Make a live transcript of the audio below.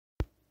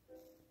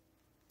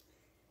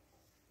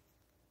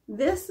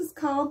This is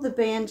called the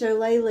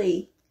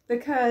banjolele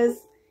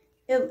because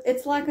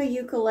it's like a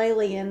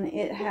ukulele and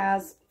it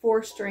has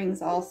 4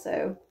 strings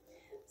also.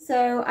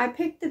 So I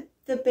picked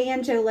the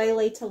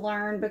banjolele to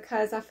learn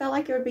because I felt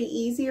like it would be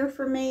easier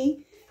for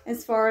me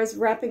as far as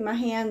wrapping my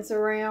hands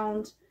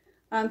around,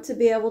 to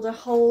be able to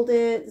hold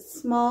it. It's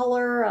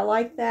smaller, I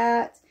like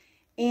that.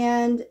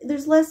 And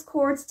there's less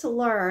chords to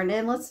learn.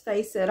 And let's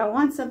face it, I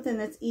want something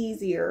that's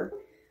easier.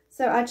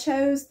 So I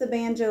chose the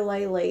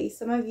banjolele.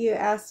 Some of you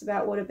asked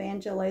about what a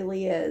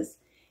banjolele is.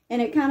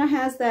 And it kind of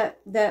has that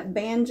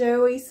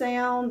banjo-y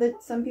sound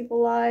that some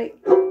people like.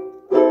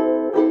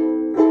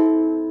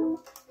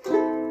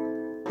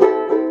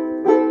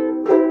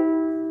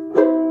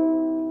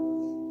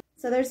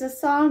 So there's a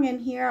song in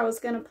here I was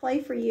going to play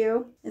for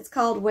you. It's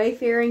called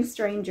Wayfaring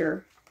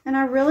Stranger. And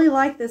I really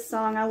like this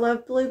song. I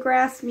love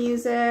bluegrass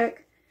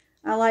music.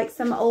 I like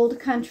some old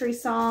country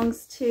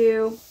songs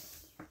too.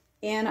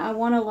 And I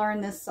want to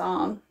learn this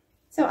song.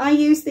 So I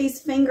use these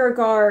finger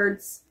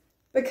guards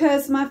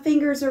because my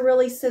fingers are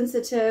really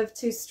sensitive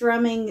to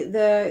strumming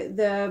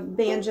the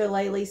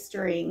banjolele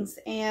strings.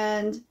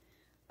 And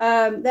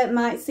that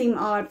might seem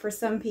odd for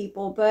some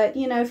people, but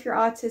you know, if you're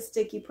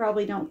autistic, you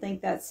probably don't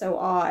think that's so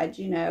odd,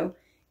 you know.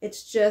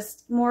 It's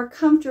just more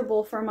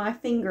comfortable for my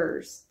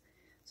fingers.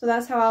 So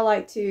that's how I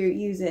like to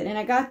use it. And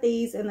I got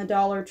these in the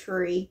Dollar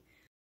Tree.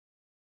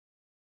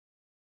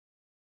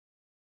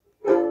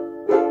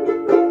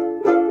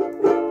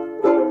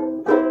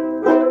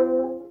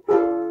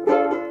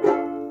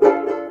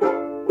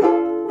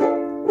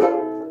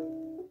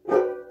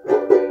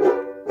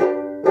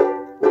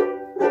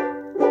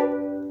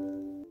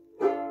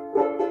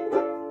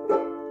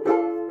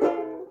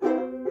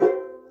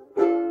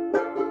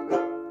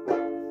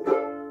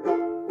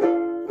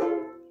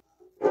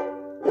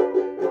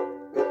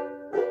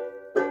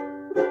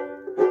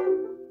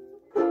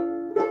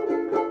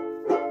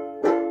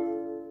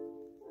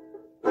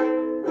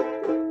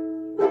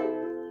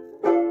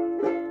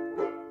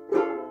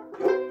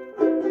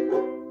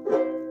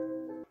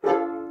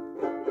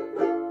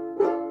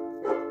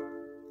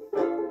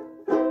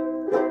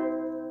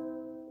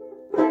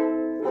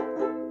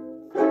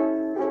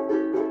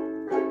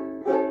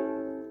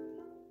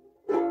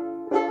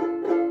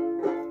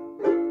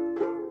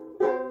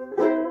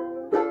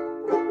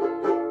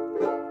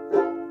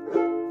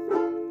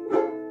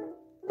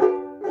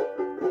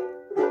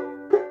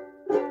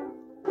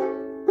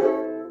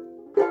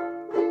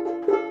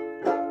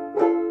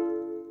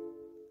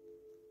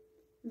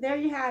 There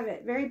you have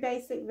it. Very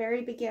basic,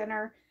 very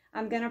beginner.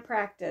 I'm going to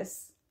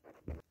practice.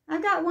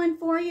 I got one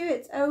for you.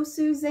 It's Oh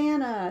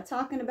Susanna,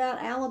 talking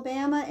about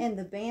Alabama and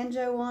the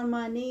banjo on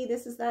my knee.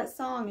 This is that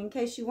song, in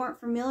case you weren't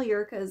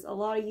familiar, because a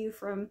lot of you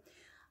from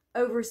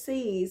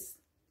overseas.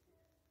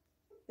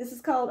 This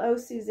is called Oh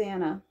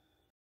Susanna.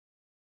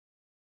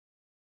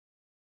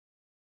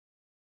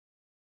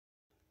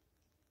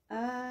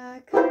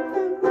 I come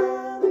from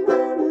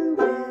Alabama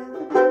with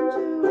a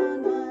banjo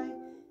on my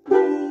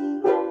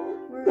knee.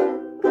 We're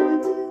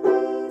going to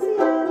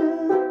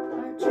Louisiana,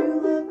 our true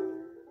love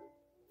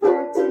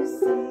for to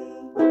see.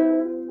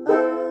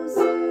 Oh,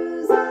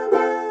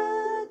 Susanna,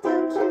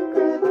 don't you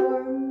cry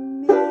for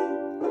me.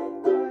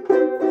 For I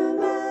come from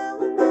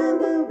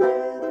Alabama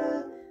with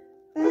a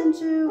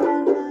banjo